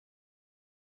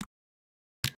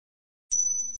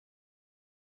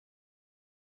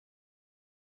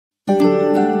Hello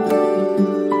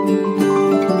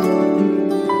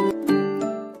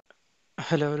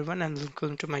everyone and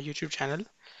welcome to my YouTube channel.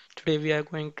 Today we are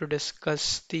going to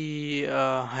discuss the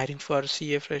hiring for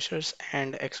CA freshers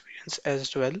and experience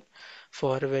as well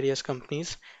for various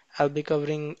companies. I'll be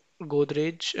covering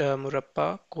Godrej,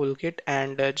 Murappa, Colgate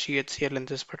and GHCL in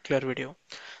this particular video.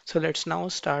 So let's now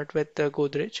start with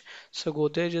Godrej. So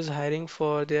Godrej is hiring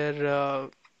for their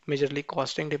majorly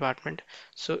costing department.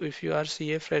 So if you are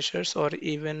CA freshers or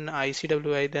even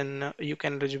ICWI, then you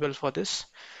can eligible for this.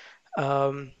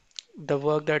 Um, the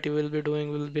work that you will be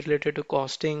doing will be related to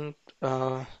costing,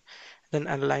 then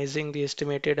analyzing the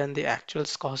estimated and the actual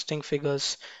costing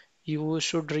figures. You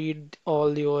should read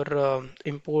all your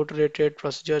import related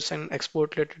procedures and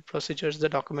export related procedures, the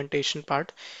documentation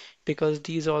part, because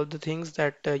these are all the things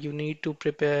that you need to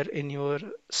prepare in your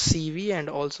CV and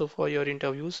also for your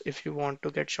interviews if you want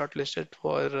to get shortlisted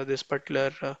for this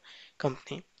particular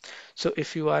company. So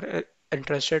if you are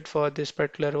interested for this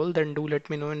particular role, then do let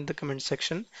me know in the comment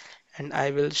section and I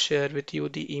will share with you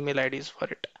the email IDs for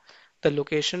it. The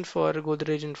location for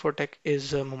Godrej Infotech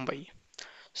is Mumbai.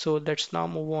 So let's now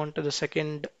move on to the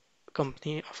second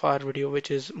company of our video,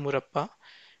 which is Murappa.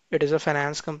 It is a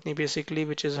finance company basically,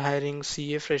 which is hiring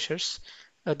CA freshers.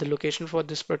 The location for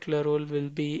this particular role will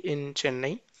be in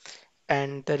Chennai,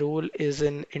 and the role is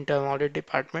in internal audit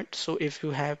department. So if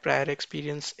you have prior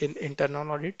experience in internal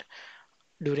audit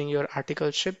during your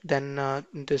articleship, then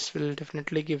this will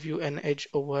definitely give you an edge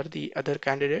over the other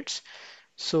candidates.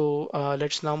 So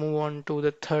let's now move on to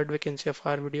the third vacancy of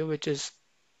our video, which is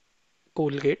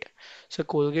Colgate. So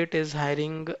Colgate is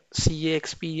hiring CA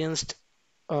experienced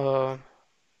uh,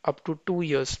 up to 2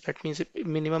 years. That means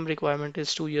minimum requirement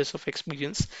is 2 years of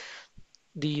experience.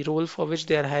 The role for which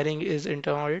they are hiring is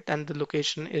internal audit and the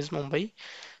location is Mumbai.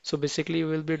 So basically you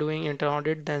will be doing internal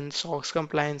audit, then SOX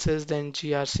compliances, then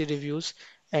GRC reviews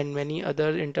and many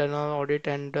other internal audit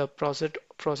and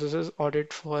processes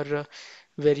audit for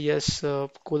various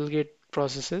Colgate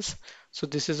processes. So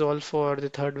this is all for the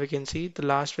third vacancy. The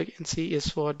last vacancy is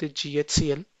for the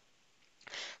GHCL.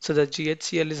 So the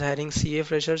GHCL is hiring CA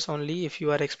freshers only. If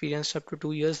you are experienced up to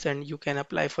 2 years, then you can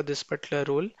apply for this particular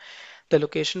role. The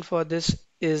location for this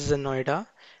is Noida,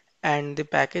 and the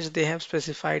package they have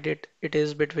specified it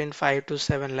is between 5 to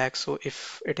 7 lakhs. So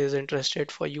if it is interested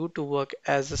for you to work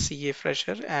as a CA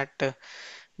fresher at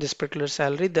this particular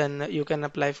salary, then you can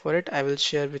apply for it. I will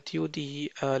share with you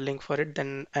the link for it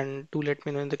then, and do let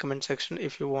me know in the comment section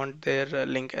if you want their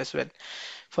link as well.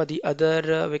 For the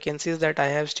other vacancies that I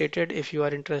have stated, if you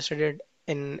are interested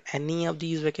in any of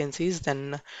these vacancies,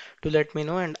 then do let me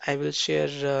know and I will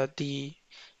share the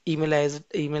email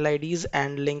IDs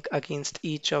and link against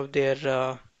each of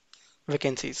their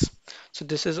vacancies. So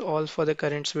this is all for the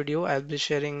current video. I'll be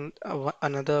sharing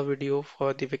another video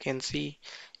for the vacancy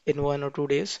in 1 or 2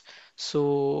 days.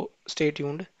 So stay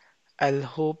tuned. I'll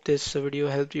hope this video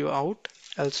helped you out.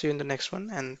 I'll see you in the next one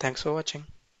and thanks for watching.